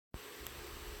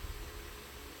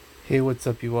Hey, what's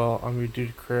up, you all? I'm your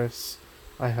dude, Chris.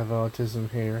 I have autism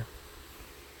here.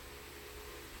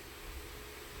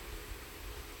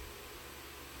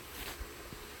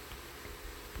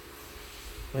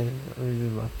 And let me do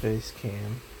my face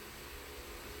cam.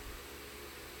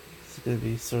 It's gonna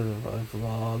be sort of a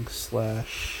vlog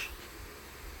slash,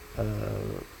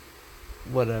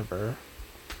 whatever.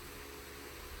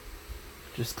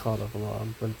 Just call it a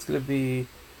vlog, but it's gonna be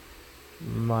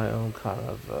my own kind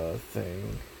of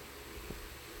thing.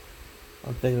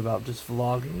 I'm thinking about just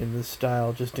vlogging in this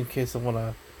style, just in case I want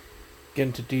to get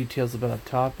into details about a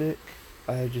topic.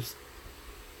 I'll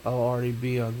already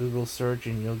be on Google search,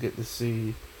 and you'll get to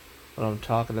see what I'm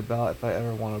talking about if I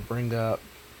ever want to bring up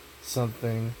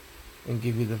something and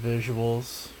give you the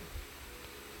visuals.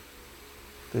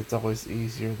 It's always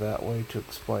easier that way to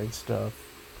explain stuff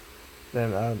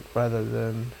rather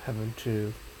than having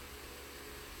to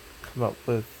come up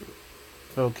with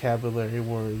vocabulary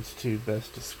words to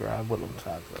best describe what I'm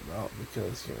talking about,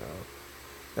 because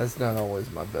that's not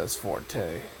always my best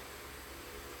forte,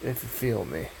 if you feel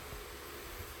me.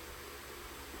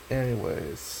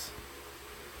 Anyways,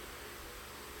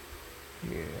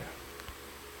 yeah.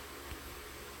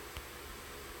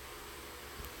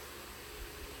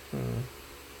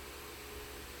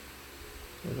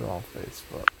 It's on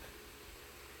Facebook.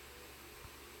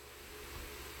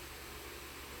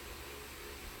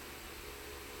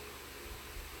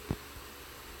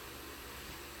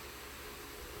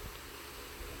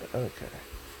 Okay.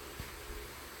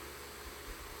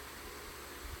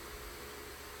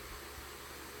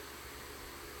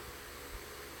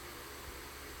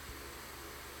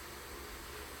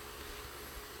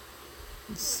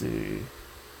 Let's see.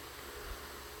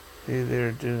 Hey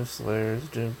there, Doom Slayers.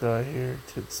 Doom Guy here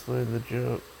to explain the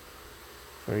joke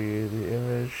for you. The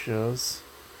image shows.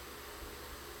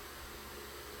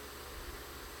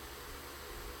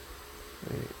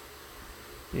 Wait.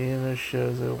 The image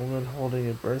shows a woman holding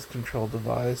a birth control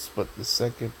device, but the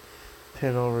second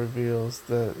panel reveals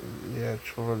that the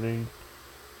actual Doom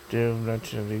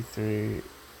 1993.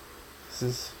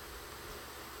 This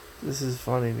is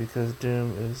funny because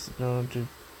Doom is known to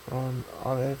run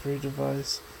on every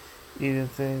device, even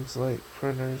things like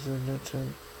printers and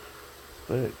Nintendo,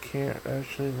 but it can't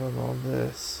actually run on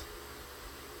this.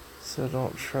 So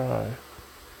don't try.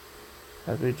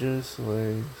 Happy Doom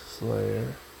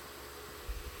Slayer.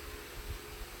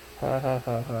 Ha ha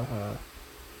ha ha ha.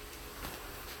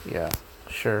 Yeah,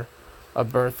 sure. A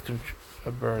birth.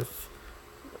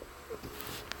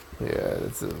 Yeah,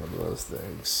 it's one of those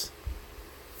things.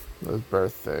 Those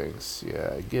birth things.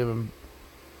 Yeah,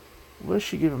 what is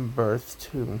she giving birth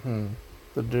to?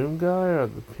 The Doom guy or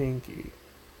the Pinky?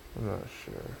 I'm not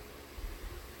sure.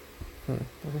 I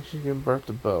think she's giving birth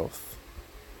to both.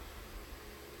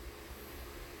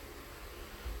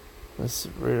 Let's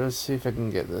see if I can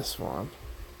get this one.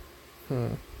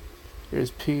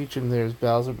 Here's Peach and there's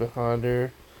Bowser behind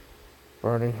her,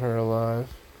 burning her alive.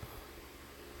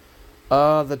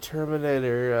 The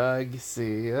Terminator. I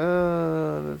see.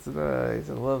 That's nice.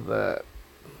 I love that.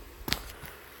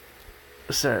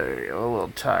 Sorry, I'm a little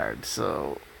tired,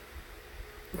 so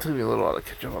it took me a little while to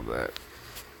catch up on that.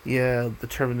 Yeah, the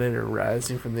Terminator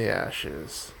rising from the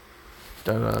ashes.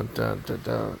 Dun dun dun dun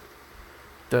dun.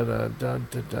 Dun dun dun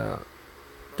dun dun.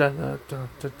 Dun dun dun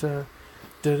dun dun.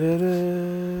 Da da da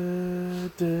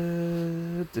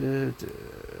da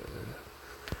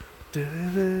da da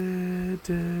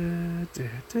da da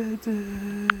da da.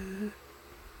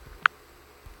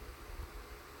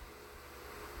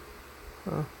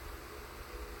 Huh.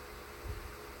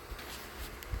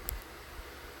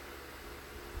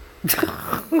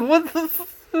 What the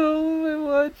hell am I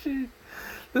watching?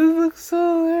 This looks so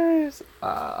hilarious.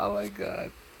 Oh my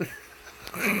god.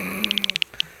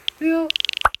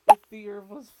 If the earth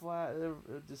was flat, it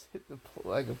would just hit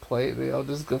like a plate, they all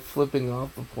just go flipping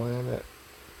off the planet.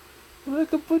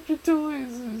 Like a bunch of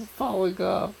toys is falling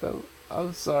off.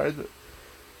 I'm sorry.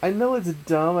 I know it's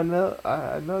dumb. I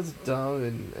know it's dumb,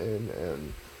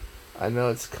 and I know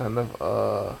it's kind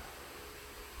of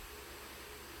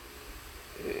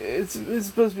it's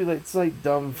supposed to be like, it's like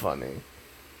dumb funny.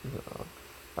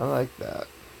 I like that.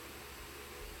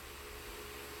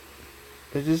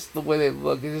 It's just the way they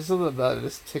look. It's just something about it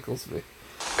just tickles me.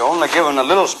 You're only given a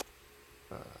little.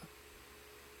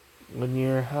 When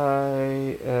you're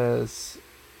high as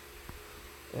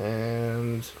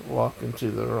and walk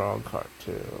into the wrong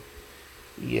cartoon.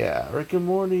 Yeah, Rick and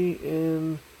Morty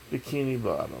in Bikini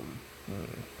Bottom.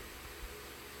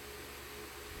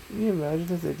 Can you imagine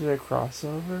if they did a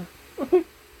crossover?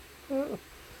 I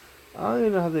don't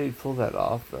even know how they pull that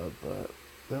off though, but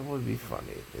that would be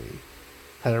funny if they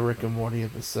had a Rick and Morty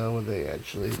episode where they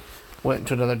actually went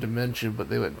into another dimension, but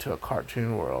they went into a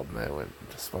cartoon world and they went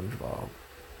to SpongeBob.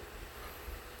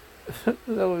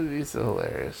 That would be so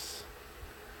hilarious.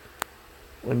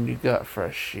 When you got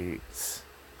fresh sheets.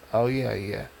 Oh, yeah,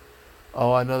 yeah.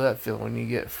 Oh, I know that feeling. When you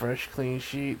get fresh, clean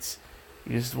sheets,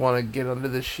 you just want to get under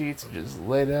the sheets and just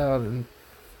lay down and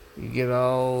you get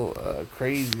all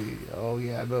crazy. Oh,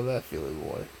 yeah, I know that feeling,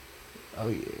 boy. Oh,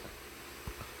 yeah.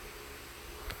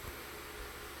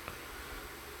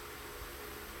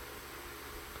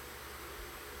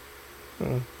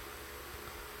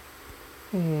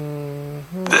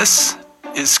 This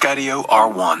is Skydio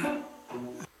R1.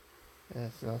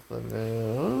 That's nothing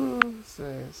new. It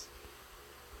says.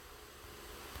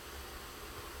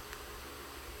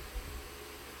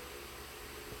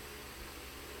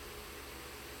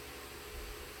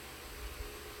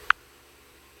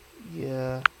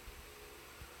 Yeah.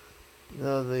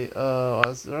 No, I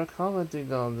was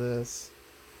commenting on this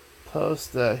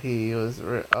post that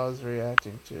I was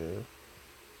reacting to.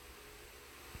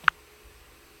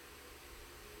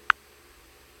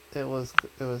 It was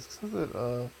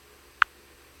something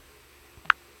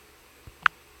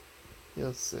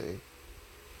you'll see.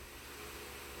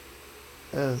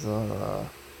 It was on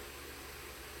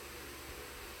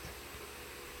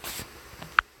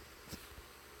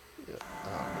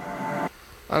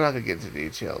I'm not gonna get into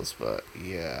details, but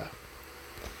yeah.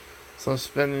 So I'm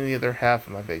spending the other half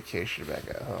of my vacation back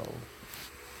at home.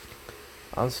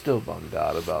 I'm still bummed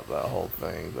out about that whole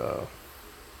thing, though.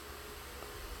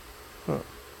 Huh.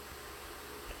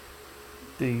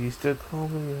 Do you still call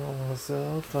me on my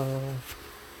cell phone?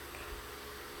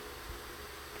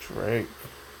 Drake.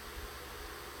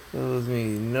 It was me.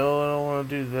 No, I don't want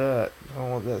to do that. I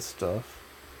don't want that stuff.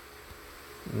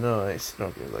 No, I ain't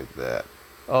smoking like that.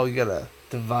 Oh, you gotta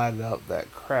divide up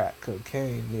that crack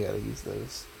cocaine. You gotta use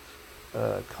those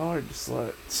card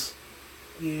slots.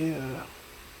 Yeah.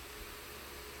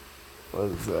 What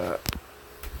is that?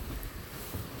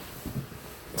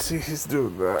 See, he's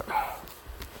doing that.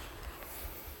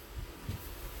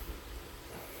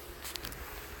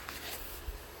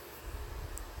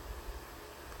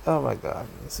 Oh my god.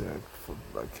 Let's see, I flip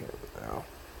my camera now.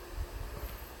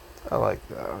 I like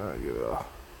that. I'm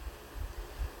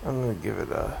gonna give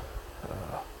it a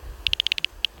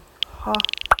huh.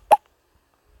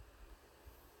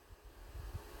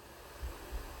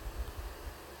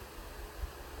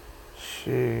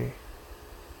 She.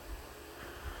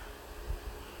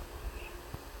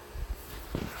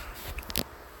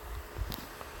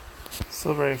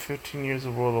 Celebrating 15 years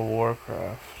of World of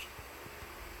Warcraft.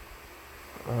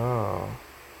 Oh.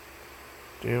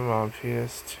 Doom on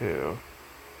PS2.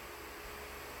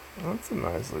 That's a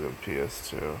nice looking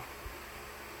PS2.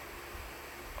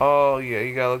 Oh yeah,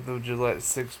 you gotta look at the Gillette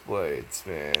 6 blades,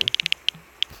 man.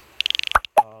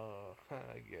 Oh,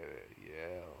 I get it.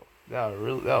 Yeah,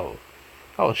 that'll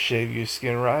shave your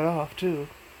skin right off too.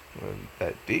 With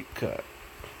that deep cut,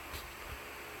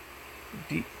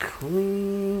 deep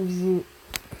cleans.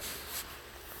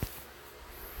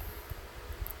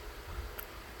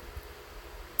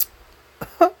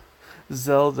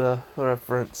 Zelda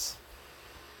reference.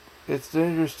 It's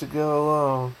dangerous to go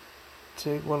alone.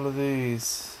 Take one of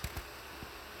these.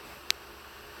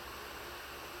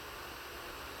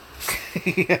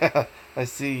 Yeah, I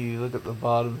see you. Look at the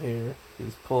bottom here. You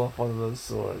just pull off one of those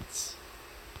swords.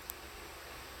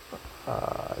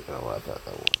 I gotta laugh at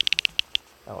that one.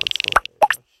 That one's hilarious.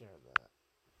 I'll share that.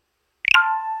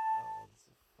 That one's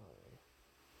funny.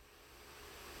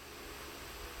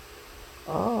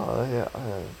 Oh, yeah.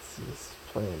 It's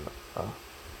playing.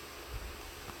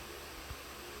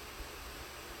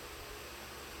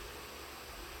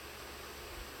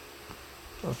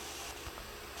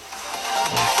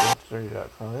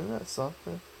 Story.com. Isn't that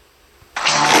something?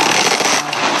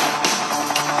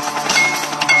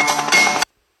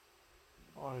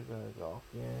 Oh, you got a golf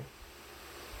game.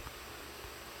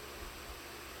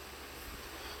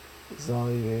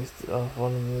 Zombie based off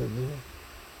one of the.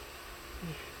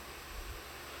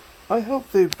 I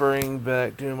hope they bring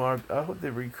back I hope they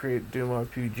recreate Doom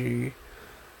RPG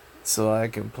so I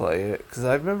can play it. Because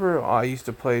I remember I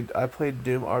played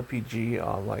Doom RPG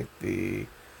on like the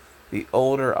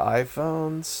older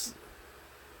iPhones.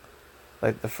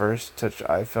 Like the first touch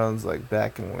iPhones, like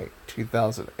back in like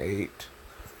 2008.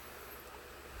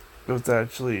 It was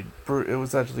actually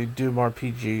Doom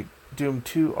RPG, Doom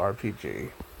 2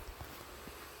 RPG.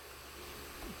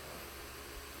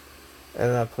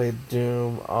 And I played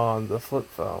Doom on the flip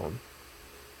phone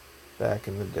back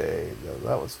in the day.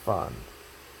 That was fun.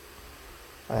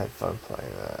 I had fun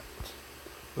playing that.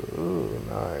 Ooh,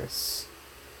 nice.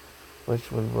 Which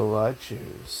one will I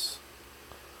choose?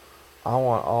 I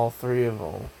want all three of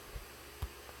them.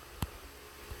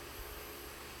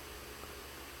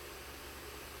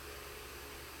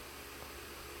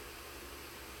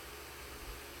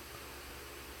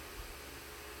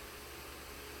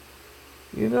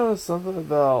 You know something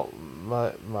about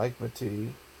Mike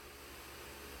Matee?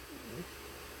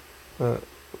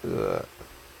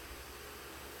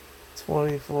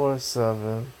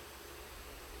 24/7.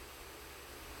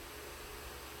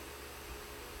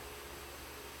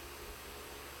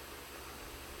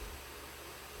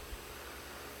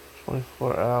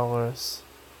 24 hours.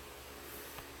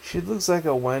 She looks like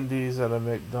a Wendy's at a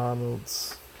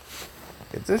McDonald's.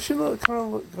 Does she kind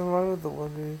of remind me of the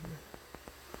Wendy's?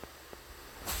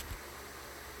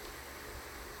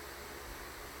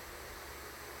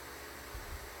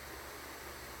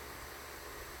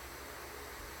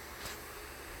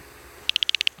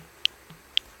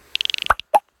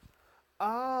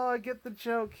 Oh, I get the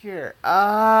joke here.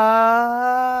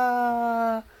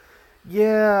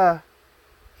 Yeah.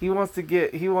 He wants to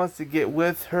get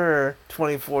with her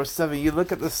 24/7. You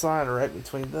look at the sign right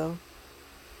between them.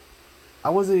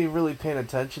 I wasn't even really paying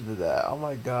attention to that. Oh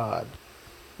my god.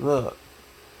 Look.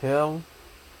 Him.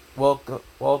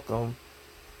 Welcome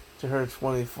to her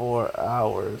 24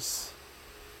 hours.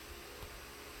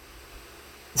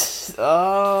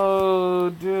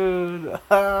 Oh, dude.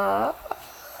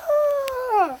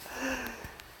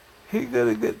 He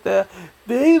gonna get that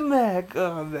Big Mac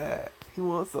on that. He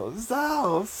wants some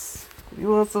sauce.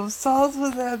 You want some sauce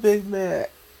with that Big Mac?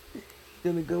 He's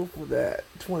gonna go for that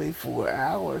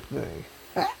 24-hour thing.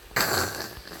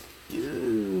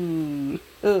 Dude.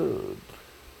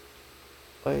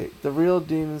 Wait, the real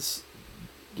Demon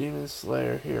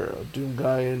Slayer hero,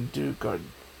 Doomguy and Duke are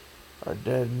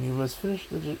dead, and you must finish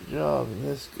the job in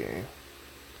this game.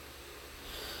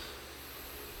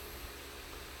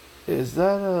 Is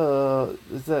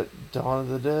that Dawn of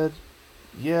the Dead?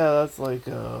 Yeah, that's like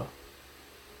when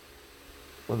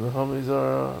the homies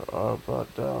are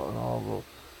brought down and all the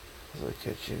are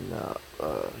catching up.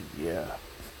 Yeah,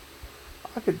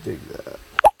 I could dig that.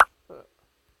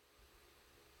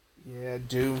 Yeah,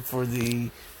 Doom for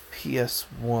the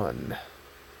PS1.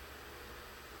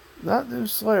 Not Doom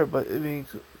Slayer, but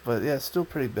yeah, still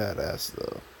pretty badass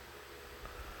though.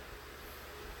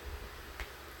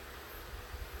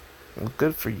 Well,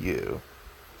 good for you.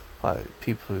 Like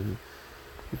people who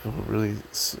really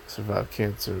survive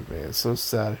cancer, man. It's so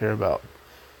sad to hear about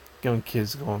young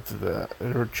kids going through that.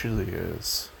 It truly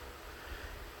is.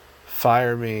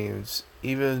 Fire means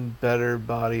even better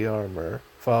body armor.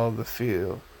 Follow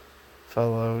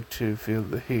to feel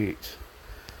the heat.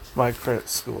 My credit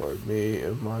score, me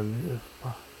and my new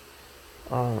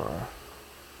armor.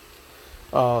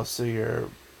 Oh, so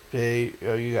you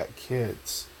got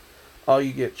kids. Oh,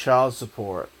 you get child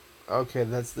support. Okay,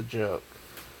 that's the joke.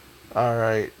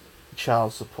 Alright,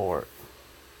 child support.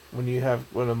 When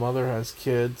a mother has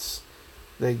kids,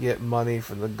 they get money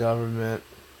from the government,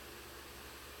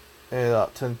 and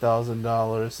about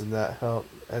 $10,000,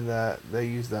 and that they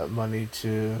use that money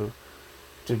to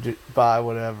buy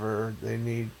whatever they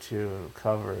need to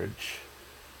coverage.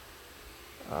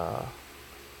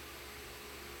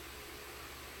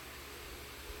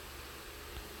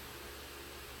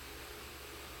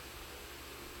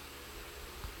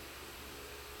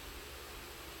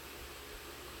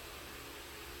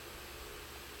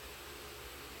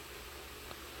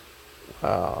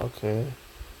 Wow, okay.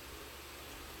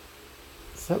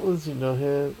 Is that Lindsay No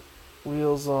Head?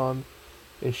 Wheels on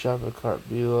a shopping cart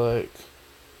be like.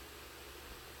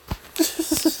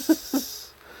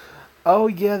 Oh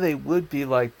yeah, they would be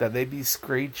like that. They'd be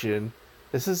screeching.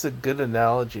 This is a good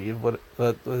analogy of what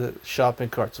the shopping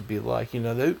carts would be like. You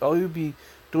know, you'd be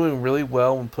doing really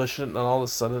well and pushing it, and all of a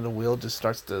sudden the wheel just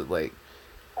starts to like,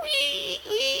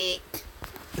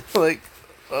 like,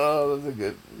 oh, that's a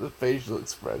good the facial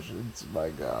expressions. My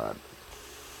God.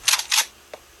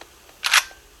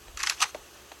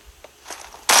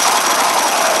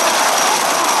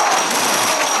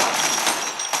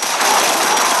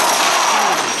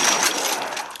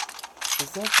 Is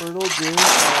that Bertle Doom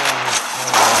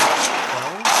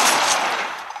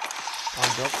on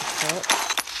Delta Cut?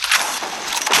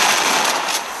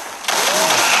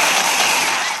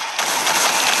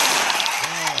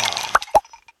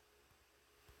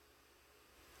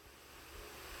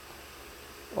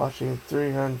 Watching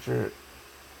 300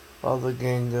 while the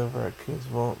gang of raccoons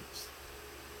won't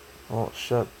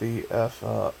shut the F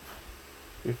up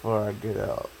before I get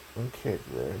out. Okay,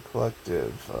 they're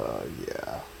collective,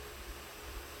 yeah.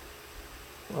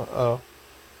 Uh-oh.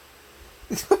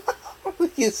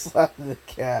 You slapped the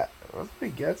cat. That's what he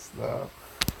gets, though.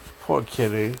 Poor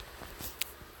kitty.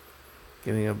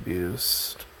 Getting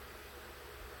abused.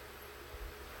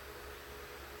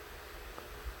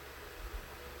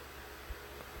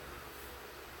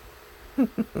 Be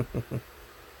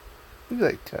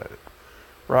like Ted.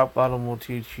 Rock bottom will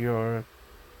teach you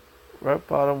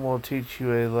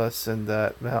a lesson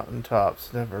that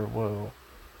mountaintops never will.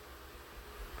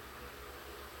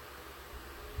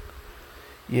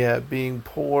 Yeah, being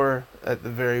poor at the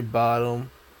very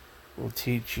bottom will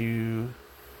teach you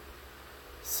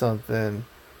something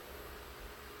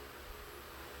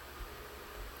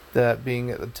that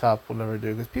being at the top will never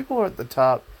do. Because people who are at the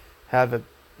top have it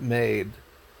made.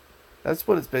 That's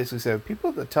what it's basically saying. People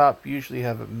at the top usually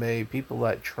have it made. People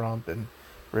like Trump and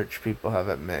rich people have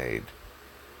it made.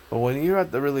 But when you're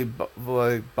at the really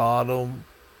bottom,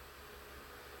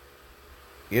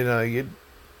 you know,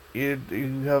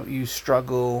 you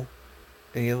struggle,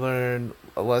 and you learn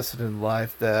a lesson in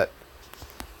life that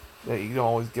you don't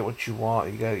always get what you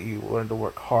want. You learn to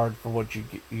work hard for what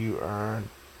you earn.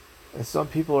 And some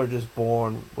people are just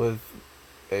born with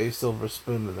a silver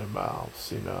spoon in their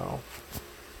mouths, you know.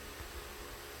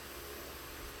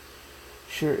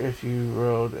 Sure, if you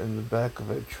rode in the back of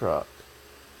a truck.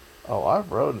 Oh,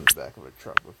 I've rode in the back of a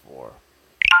truck before.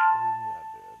 Believe me, I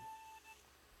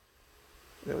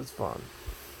did. It was fun.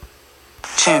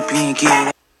 Champion, get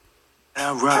it.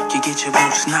 I rock, you get your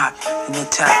boots knocked, and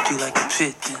attack you like a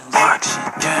pit, then lock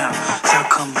shit down. So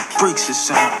come the breaks, it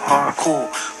sound hardcore.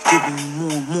 Give me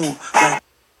more and more, like.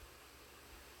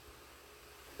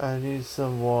 I need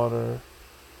some water.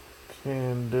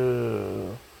 Can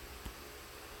do.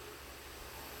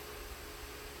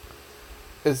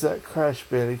 Is that Crash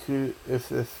Bandicoot? If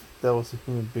that was a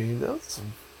human being, that's,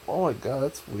 oh my god,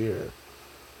 that's weird.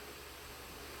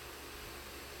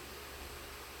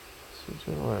 What's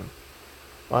he doing?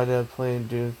 My dad playing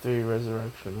Doom 3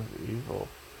 Resurrection of Evil.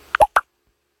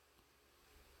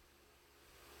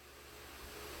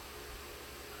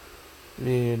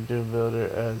 Me and Doom Builder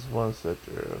as one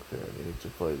sector. Okay, I need to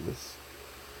play this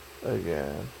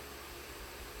again.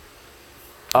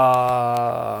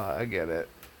 I get it.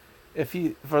 If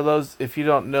you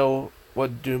don't know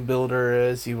what Doom Builder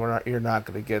is, you're not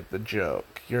gonna get the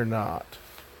joke. You're not.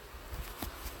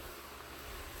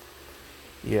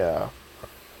 Yeah.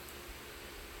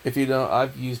 If you don't,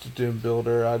 I've used a Doom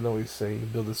Builder. I know he's saying you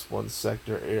build this one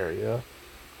sector area,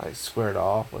 like squared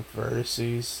off with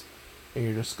vertices, and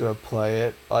you're just gonna play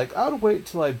it. Like, I would wait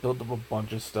till I build up a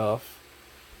bunch of stuff,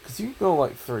 cause you can go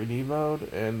like 3D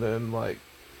mode, and then like,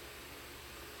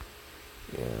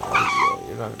 yeah,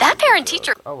 you're not. That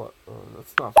parent-teacher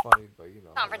that's not funny, but you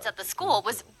know. conference at the school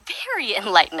was very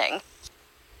enlightening.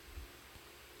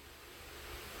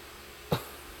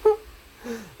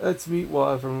 That's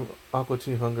Meatwad from Aqua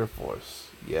Teen Hunger Force.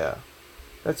 Yeah.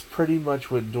 That's pretty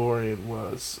much what Dorian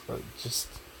was. Just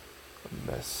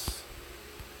a mess.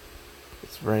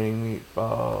 It's raining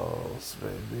meatballs,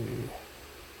 baby.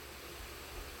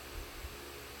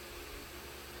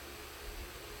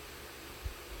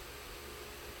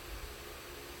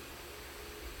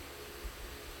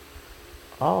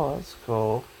 Oh, that's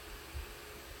cool.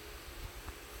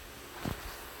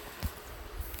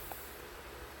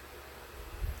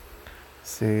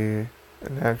 See,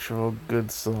 an actual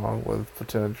good song with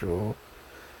potential.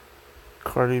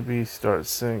 Cardi B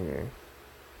starts singing.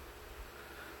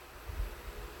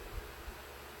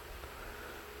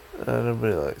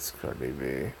 Nobody likes Cardi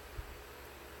B.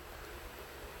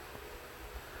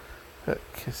 That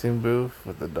kissing booth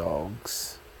with the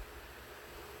dogs.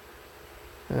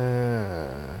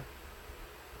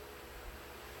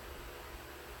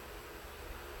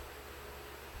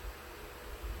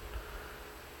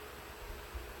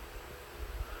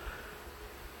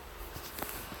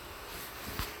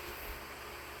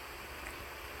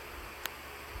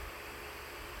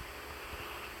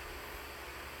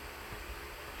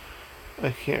 I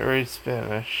can't read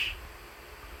Spanish.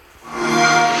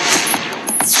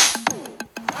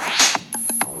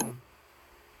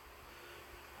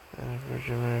 Average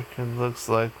American looks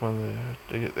like when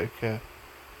they get their cat.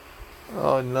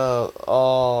 Oh no!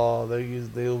 Oh, they use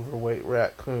the overweight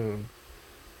raccoon.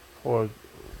 Poor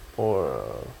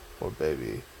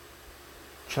baby.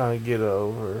 Trying to get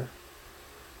over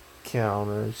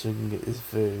counter so he can get his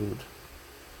food.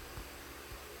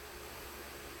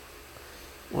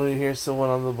 When you hear someone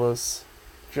on the bus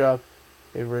drop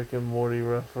a Rick and Morty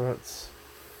reference.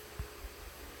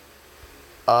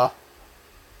 It's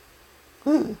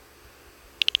funny.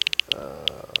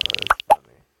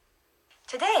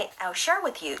 Today, I'll share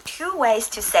with you 2 ways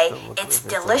to say it's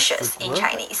delicious in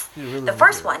Chinese. The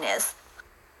first one is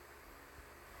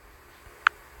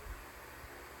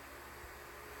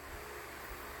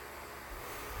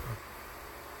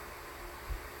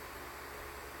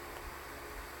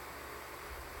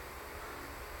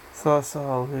So I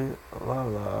saw la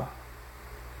la.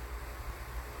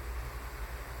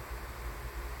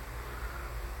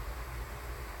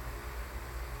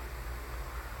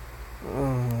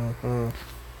 Mm-hmm.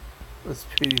 That's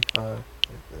PewDiePie, I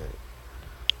think.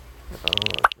 I don't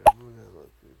know. Who that was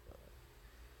PewDiePie?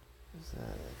 Is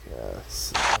that, I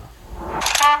guess.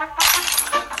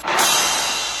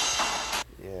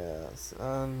 Yes,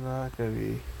 I'm not gonna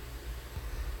be.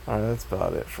 Alright, that's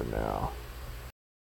about it for now.